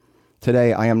contact.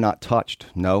 Today I am not touched,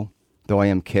 no, though I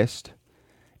am kissed.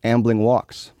 Ambling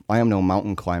walks, I am no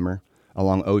mountain climber.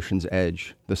 Along ocean's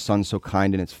edge, the sun so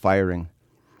kind in its firing.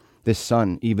 This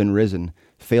sun, even risen,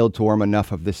 failed to warm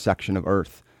enough of this section of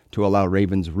earth to allow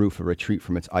Raven's roof a retreat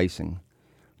from its icing.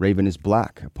 Raven is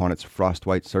black upon its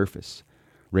frost-white surface.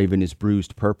 Raven is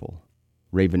bruised purple.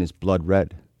 Raven is blood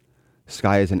red.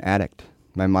 Sky is an addict.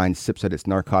 My mind sips at its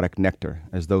narcotic nectar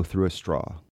as though through a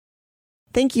straw.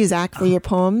 Thank you, Zach, for your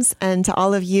poems, and to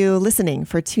all of you listening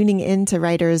for tuning in to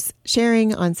Writers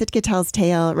Sharing on Sitka Tells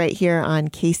Tale right here on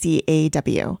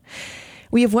KCAW.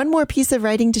 We have one more piece of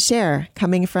writing to share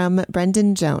coming from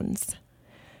Brendan Jones.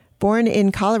 Born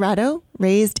in Colorado,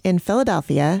 raised in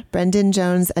Philadelphia, Brendan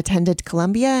Jones attended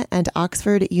Columbia and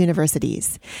Oxford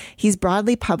universities. He's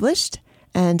broadly published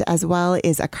and as well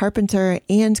is a carpenter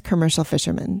and commercial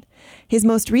fisherman. His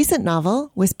most recent novel,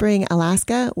 Whispering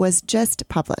Alaska, was just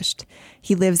published.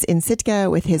 He lives in Sitka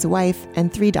with his wife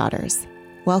and 3 daughters.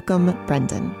 Welcome,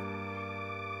 Brendan.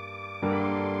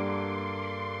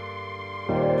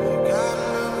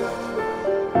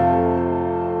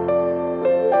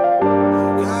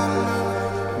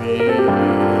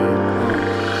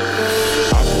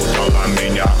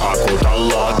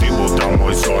 Окутала, ты будто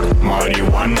мой сорт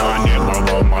марихуана. Небо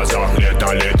в алмазах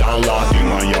летала. Ты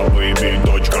моя бэйби,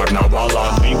 дочь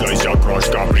карнавала. Двигайся,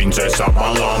 крошка, принцесса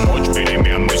бала. Ночь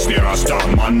перемен, мысли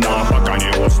растамана. Пока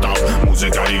не устал,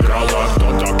 музыка играла.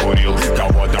 Кто-то курил,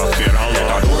 кого-то впирал.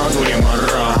 Это дура,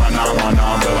 дуримара, она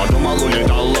была, думал,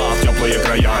 улетала в теплые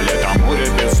края. Лето, море,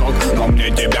 песок, но мне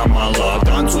тебя мало.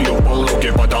 Танцую в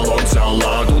полруки, потолок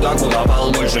зала. Туда, куда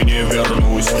пал, больше не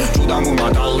вернусь. Чудом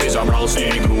умотал и забрал с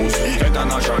ней груз. Это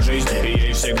наша жизнь, и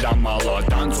ей всегда мало.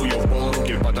 Танцую в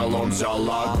полруки, потолок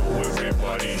зала.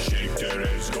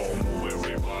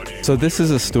 So this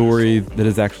is a story that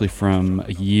is actually from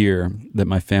a year that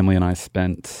my family and I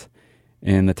spent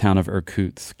in the town of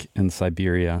Irkutsk in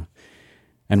Siberia.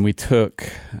 And we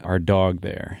took our dog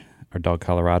there, our dog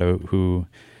Colorado, who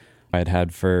I had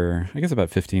had for, I guess, about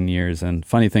 15 years. And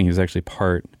funny thing, he was actually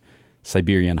part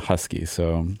Siberian Husky.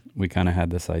 So we kind of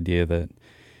had this idea that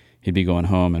he'd be going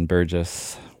home, and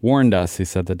Burgess warned us. He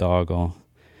said the dog will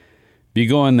be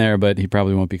going there, but he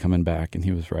probably won't be coming back. And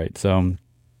he was right. So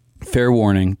fair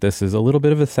warning, this is a little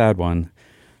bit of a sad one,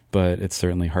 but it's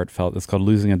certainly heartfelt. It's called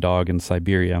Losing a Dog in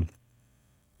Siberia.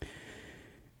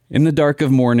 In the dark of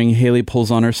morning, Haley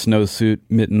pulls on her snowsuit,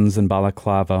 mittens, and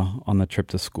balaclava on the trip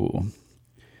to school.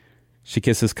 She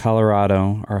kisses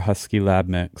Colorado, our husky lab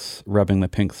mix, rubbing the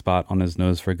pink spot on his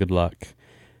nose for good luck,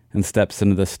 and steps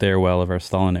into the stairwell of our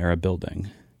Stalin-era building.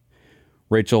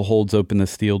 Rachel holds open the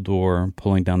steel door,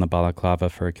 pulling down the balaclava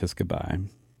for a kiss goodbye.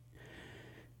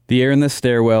 The air in the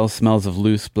stairwell smells of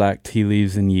loose black tea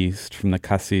leaves and yeast from the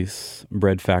Cassis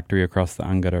bread factory across the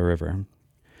Angara River.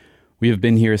 We have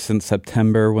been here since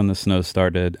September when the snow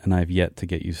started, and I have yet to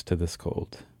get used to this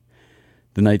cold.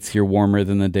 The nights here warmer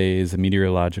than the days, a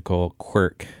meteorological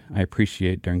quirk I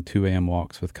appreciate during 2 a.m.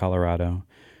 walks with Colorado,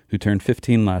 who turned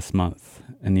 15 last month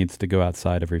and needs to go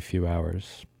outside every few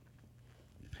hours.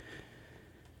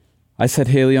 I set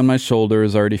Haley on my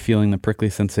shoulders, already feeling the prickly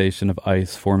sensation of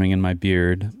ice forming in my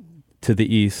beard. To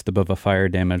the east, above a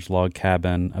fire-damaged log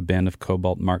cabin, a band of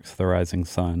cobalt marks the rising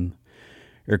sun.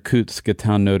 Irkutsk, a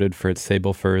town noted for its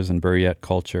sable furs and buryat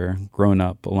culture, grown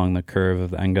up along the curve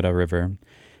of the Angara River,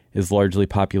 is largely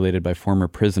populated by former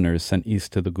prisoners sent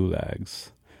east to the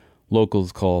gulags.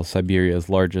 Locals call Siberia's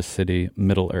largest city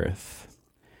Middle Earth.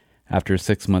 After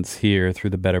 6 months here,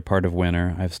 through the better part of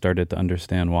winter, I've started to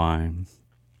understand why.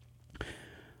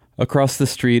 Across the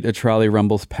street, a trolley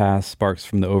rumbles past, sparks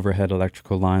from the overhead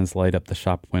electrical lines light up the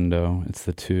shop window. It's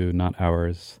the two, not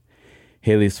ours.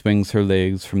 Haley swings her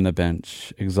legs from the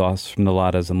bench. Exhaust from the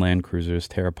Ladas and Land Cruisers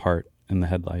tear apart in the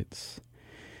headlights.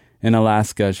 In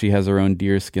Alaska, she has her own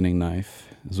deer skinning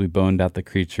knife. As we boned out the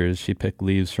creatures, she picked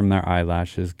leaves from their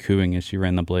eyelashes, cooing as she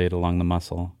ran the blade along the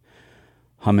muscle.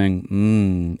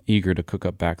 Humming, eager to cook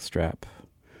up backstrap.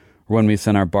 Or when we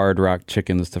sent our barred rock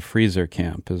chickens to freezer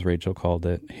camp, as Rachel called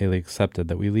it, Haley accepted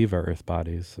that we leave our earth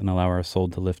bodies and allow our soul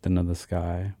to lift into the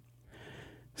sky.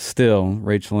 Still,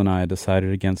 Rachel and I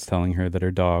decided against telling her that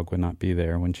her dog would not be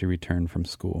there when she returned from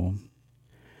school.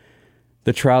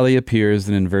 The trolley appears,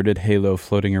 an inverted halo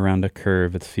floating around a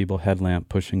curve, its feeble headlamp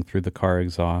pushing through the car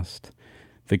exhaust.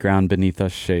 The ground beneath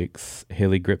us shakes.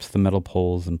 Haley grips the metal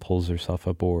poles and pulls herself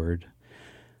aboard.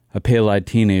 A pale-eyed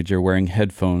teenager wearing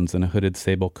headphones and a hooded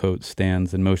sable coat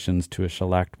stands and motions to a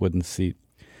shellacked wooden seat.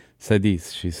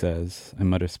 Sadis, she says. I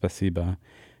mutter spasiba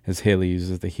as Haley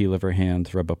uses the heel of her hand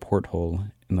to rub a porthole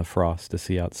in the frost to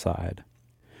see outside.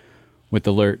 With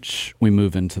the lurch, we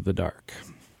move into the dark.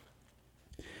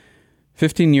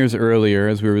 15 years earlier,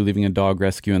 as we were leaving a dog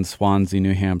rescue in Swansea,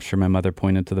 New Hampshire, my mother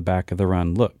pointed to the back of the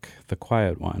run. Look, the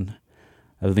quiet one.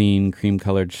 A lean,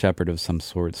 cream-colored shepherd of some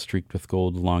sort, streaked with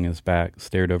gold along his back,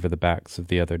 stared over the backs of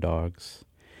the other dogs.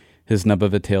 His nub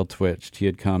of a tail twitched. He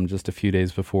had come just a few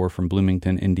days before from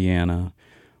Bloomington, Indiana,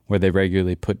 where they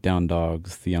regularly put down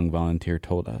dogs, the young volunteer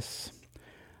told us.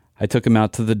 I took him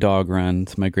out to the dog run.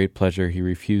 To my great pleasure, he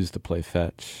refused to play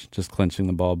fetch, just clenching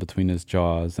the ball between his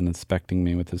jaws and inspecting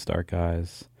me with his dark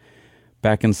eyes.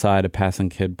 Back inside, a passing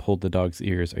kid pulled the dog's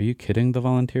ears. Are you kidding? The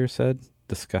volunteer said,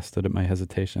 disgusted at my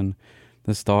hesitation.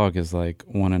 This dog is like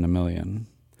 1 in a million.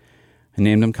 I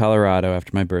named him Colorado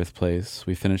after my birthplace.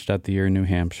 We finished out the year in New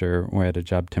Hampshire, where I had a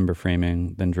job timber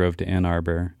framing, then drove to Ann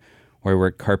Arbor, where I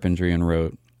worked carpentry and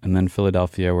wrote, and then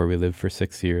Philadelphia, where we lived for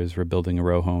 6 years, rebuilding a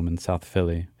row home in South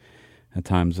Philly, at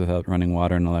times without running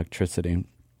water and electricity.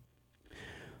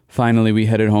 Finally, we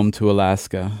headed home to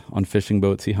Alaska. On fishing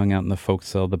boats, he hung out in the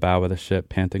forecastle, the bow of the ship,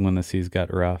 panting when the seas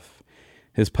got rough.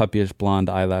 His puppyish blonde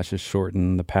eyelashes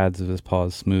shortened, the pads of his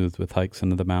paws smoothed with hikes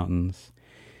into the mountains.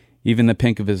 Even the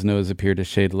pink of his nose appeared a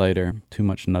shade lighter, too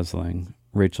much nuzzling,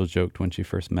 Rachel joked when she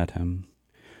first met him.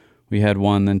 We had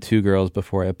 1, then 2 girls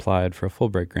before I applied for a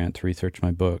Fulbright grant to research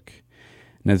my book.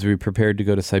 And as we prepared to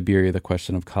go to Siberia, the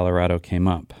question of Colorado came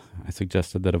up. I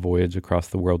suggested that a voyage across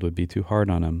the world would be too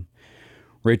hard on him.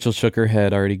 Rachel shook her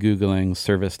head, already Googling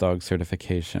service dog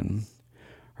certification.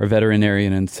 Our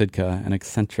veterinarian in Sitka, an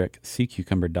eccentric sea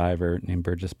cucumber diver named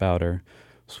Burgess Bowder,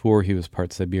 swore he was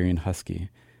part Siberian husky.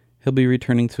 He'll be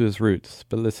returning to his roots,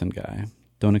 but listen, guy,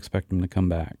 don't expect him to come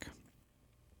back.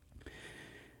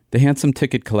 The handsome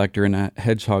ticket collector in a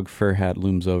hedgehog fur hat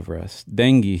looms over us.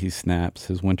 Dengue, he snaps,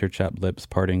 his winter-chapped lips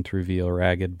parting to reveal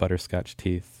ragged butterscotch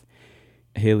teeth.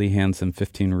 Haley hands him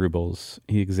 15 rubles.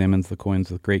 He examines the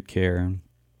coins with great care,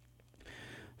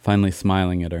 finally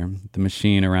smiling at her. The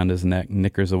machine around his neck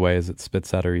nickers away as it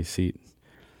spits out a receipt.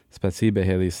 Spasiba,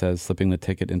 Haley says, slipping the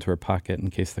ticket into her pocket in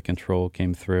case the control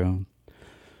came through.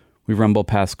 We rumble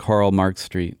past Karl Marx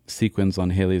Street. Sequins on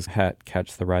Haley's hat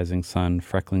catch the rising sun,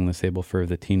 freckling the sable fur of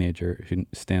the teenager who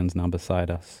stands now beside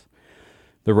us.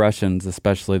 The Russians,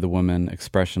 especially the woman,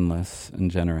 expressionless and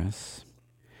generous.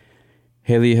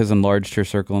 Haley has enlarged her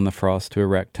circle in the frost to a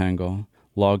rectangle.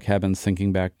 Log cabins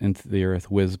sinking back into the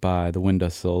earth whiz by, the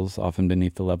windowsills often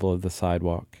beneath the level of the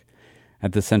sidewalk.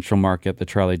 At the Central Market, the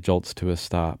trolley jolts to a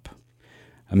stop.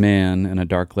 A man in a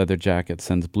dark leather jacket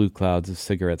sends blue clouds of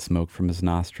cigarette smoke from his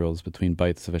nostrils between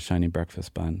bites of a shiny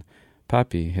breakfast bun.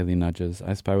 Papi, Haley nudges,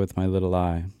 I spy with my little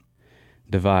eye.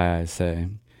 Davai, I say,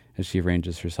 as she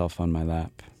arranges herself on my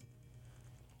lap.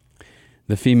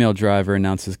 The female driver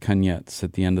announces cognates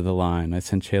at the end of the line. I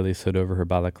cinch Haley's hood over her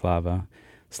balaclava,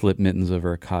 slip mittens over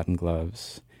her cotton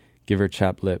gloves, give her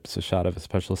chapped lips a shot of a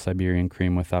special Siberian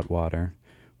cream without water,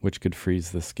 which could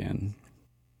freeze the skin.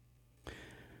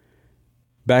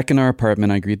 Back in our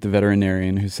apartment, I greet the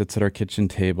veterinarian who sits at our kitchen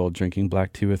table drinking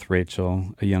black tea with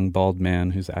Rachel, a young bald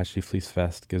man whose ashy fleece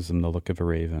vest gives him the look of a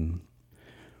raven.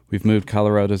 We've moved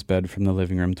Colorado's bed from the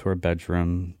living room to our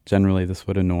bedroom. Generally, this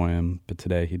would annoy him, but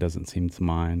today he doesn't seem to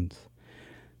mind.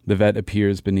 The vet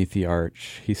appears beneath the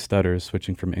arch. He stutters,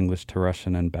 switching from English to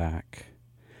Russian and back.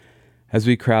 As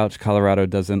we crouch, Colorado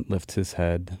doesn't lift his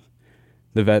head.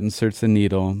 The vet inserts a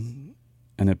needle,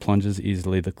 and it plunges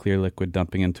easily, the clear liquid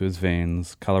dumping into his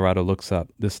veins. Colorado looks up,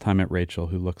 this time at Rachel,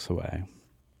 who looks away.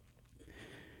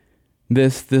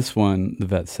 This one, the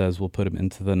vet says, will put him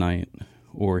into the night,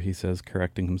 or, he says,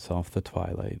 correcting himself, the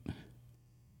twilight.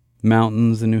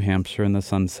 Mountains in New Hampshire in the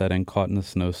sun setting, caught in a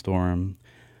snowstorm.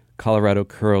 Colorado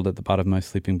curled at the bottom of my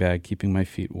sleeping bag, keeping my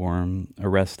feet warm. A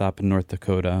rest stop in North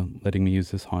Dakota, letting me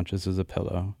use his haunches as a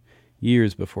pillow.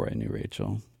 Years before I knew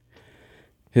Rachel.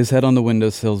 His head on the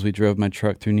windowsills, we drove my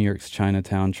truck through New York's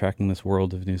Chinatown, tracking this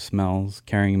world of new smells,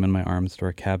 carrying him in my arms to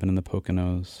our cabin in the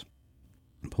Poconos,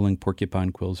 pulling porcupine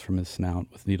quills from his snout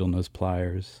with needle-nose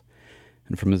pliers,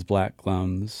 and from his black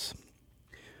gums,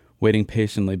 waiting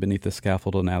patiently beneath the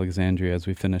scaffold in Alexandria as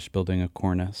we finished building a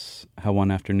cornice. How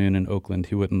one afternoon in Oakland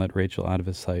he wouldn't let Rachel out of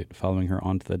his sight, following her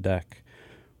onto the deck,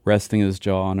 resting his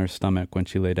jaw on her stomach when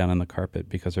she lay down on the carpet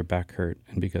because her back hurt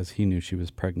and because he knew she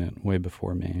was pregnant way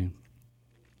before me.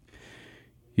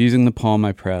 Using the palm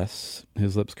I press,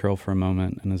 his lips curl for a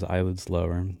moment and his eyelids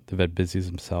lower. The vet busies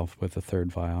himself with a third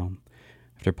vial.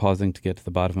 After pausing to get to the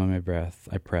bottom of my breath,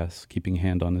 I press, keeping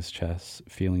hand on his chest,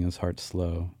 feeling his heart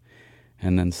slow,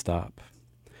 and then stop.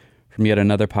 From yet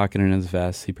another pocket in his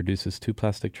vest, he produces 2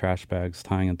 plastic trash bags,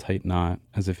 tying a tight knot,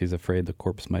 as if he's afraid the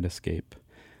corpse might escape.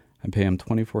 I pay him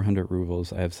 2,400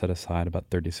 rubles. I have set aside about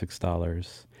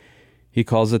 $36. He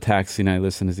calls a taxi, and I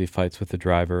listen as he fights with the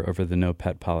driver over the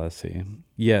no-pet policy.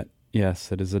 Yet,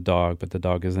 yes, it is a dog, but the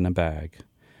dog is in a bag.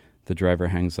 The driver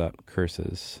hangs up,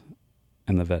 curses,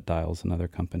 and the vet dials another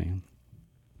company.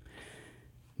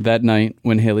 That night,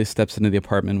 when Haley steps into the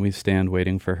apartment, we stand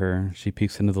waiting for her. She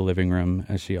peeks into the living room,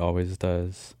 as she always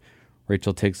does.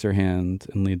 Rachel takes her hand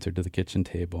and leads her to the kitchen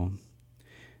table.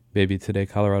 Baby, today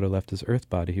Colorado left his Earth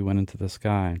body. He went into the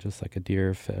sky, just like a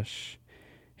deer or fish.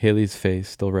 Haley's face,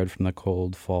 still red from the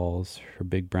cold, falls. Her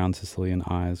big brown Sicilian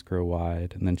eyes grow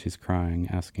wide, and then she's crying,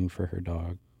 asking for her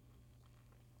dog.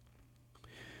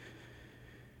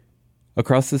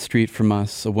 Across the street from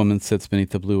us, a woman sits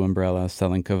beneath the blue umbrella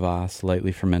selling kvass,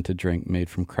 lightly fermented drink made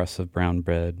from crusts of brown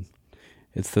bread.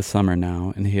 It's the summer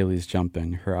now, and Haley's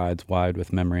jumping, her eyes wide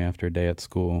with memory after a day at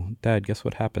school. Dad, guess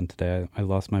what happened today? I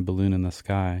lost my balloon in the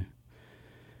sky.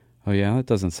 Oh yeah, that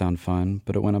doesn't sound fun,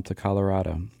 but it went up to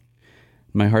Colorado.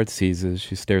 My heart seizes.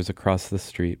 She stares across the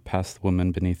street, past the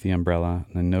woman beneath the umbrella,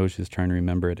 and I know she's trying to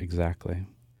remember it exactly.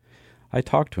 I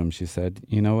talked to him, she said.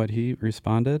 You know what he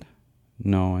responded?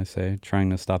 No, I say,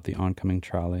 trying to stop the oncoming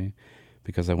trolley,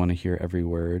 because I want to hear every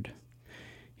word.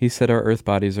 He said our Earth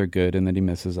bodies are good and that he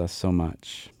misses us so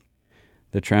much.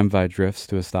 The tramway drifts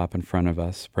to a stop in front of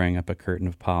us, spraying up a curtain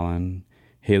of pollen.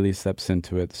 Haley steps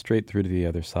into it, straight through to the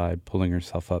other side, pulling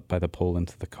herself up by the pole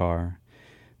into the car.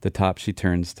 The top she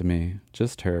turns to me,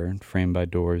 just her, framed by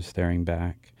doors, staring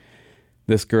back.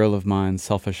 This girl of mine,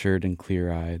 self-assured and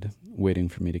clear-eyed, waiting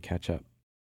for me to catch up.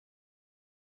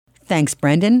 Thanks,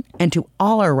 Brendan, and to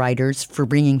all our writers for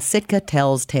bringing Sitka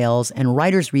Tells Tales and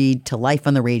Writers Read to life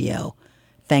on the radio.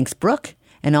 Thanks, Brooke,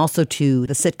 and also to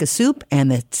the Sitka Soup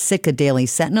and the Sitka Daily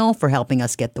Sentinel for helping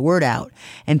us get the word out.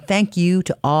 And thank you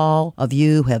to all of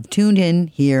you who have tuned in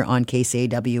here on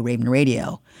KCAW Raven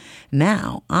Radio.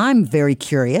 Now, I'm very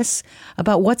curious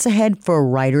about what's ahead for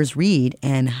Writers Read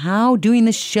and how doing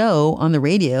this show on the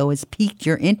radio has piqued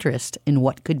your interest in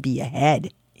what could be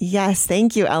ahead. Yes,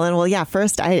 thank you, Ellen. Well, yeah,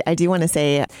 first, I do want to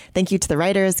say thank you to the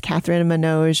writers, Catherine,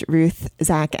 Manoj, Ruth,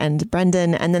 Zach, and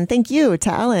Brendan. And then thank you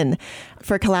to Ellen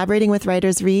for collaborating with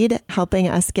Writers Read, helping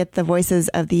us get the voices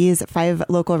of these 5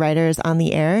 local writers on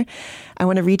the air. I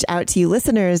want to reach out to you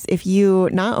listeners. If you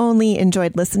not only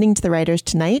enjoyed listening to the writers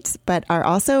tonight, but are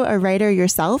also a writer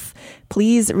yourself,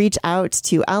 please reach out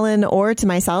to Ellen or to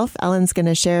myself. Ellen's going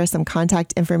to share some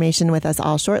contact information with us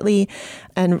all shortly.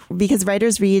 And because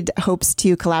Writers Read hopes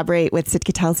to collaborate with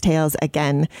Sitka Tells Tales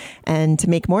again and to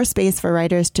make more space for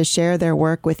writers to share their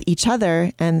work with each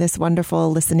other and this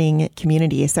wonderful listening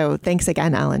community. So thanks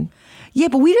again, Ellen. Yeah,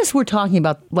 but we just were talking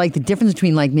about like the difference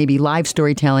between like maybe live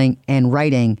storytelling and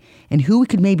writing and who we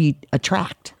could maybe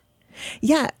attract.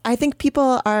 Yeah, I think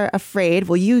people are afraid,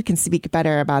 well, you can speak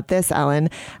better about this,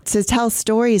 Ellen, to tell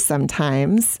stories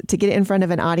sometimes, to get in front of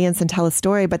an audience and tell a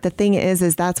story. But the thing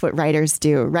is that's what writers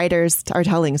do. Writers are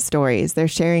telling stories. They're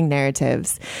sharing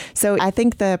narratives. So I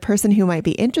think the person who might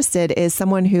be interested is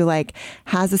someone who like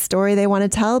has a story they want to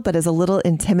tell, but is a little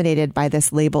intimidated by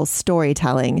this label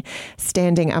storytelling,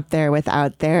 standing up there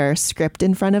without their script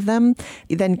in front of them.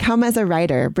 Then come as a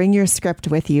writer, bring your script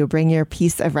with you, bring your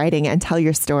piece of writing and tell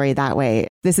your story that way.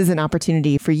 This is an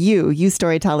opportunity for you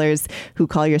storytellers who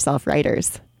call yourself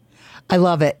writers. I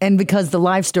love it. And because the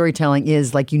live storytelling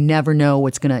is like you never know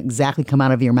what's going to exactly come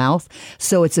out of your mouth.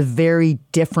 So it's a very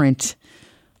different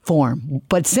form,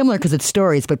 but similar because it's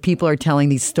stories, but people are telling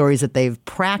these stories that they've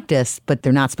practiced, but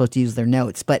they're not supposed to use their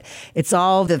notes. But it's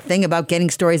all the thing about getting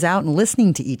stories out and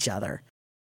listening to each other.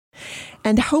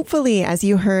 And hopefully, as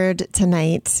you heard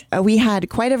tonight, we had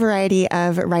quite a variety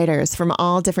of writers from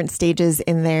all different stages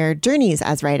in their journeys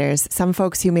as writers. Some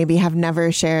folks who maybe have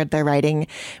never shared their writing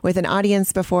with an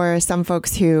audience before, some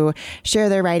folks who share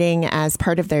their writing as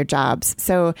part of their jobs.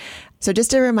 So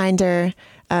just a reminder,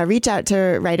 reach out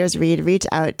to Writers Read, reach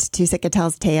out to Sitka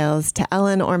Tells Tales, to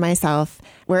Ellen or myself.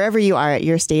 Wherever you are at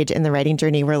your stage in the writing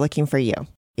journey, we're looking for you.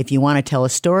 If you want to tell a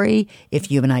story, if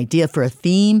you have an idea for a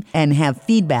theme and have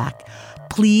feedback,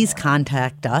 please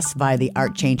contact us via the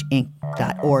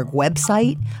artchangeinc.org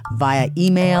website, via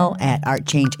email at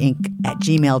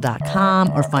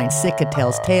artchangeinc@gmail.com, or find Sitka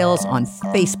Tells Tales on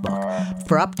Facebook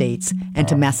for updates and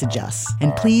to message us.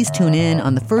 And please tune in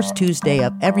on the first Tuesday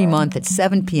of every month at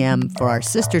 7 p.m. for our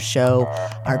sister show,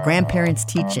 Our Grandparents'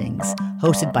 Teachings,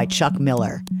 hosted by Chuck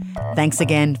Miller. Thanks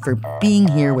again for being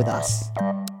here with us.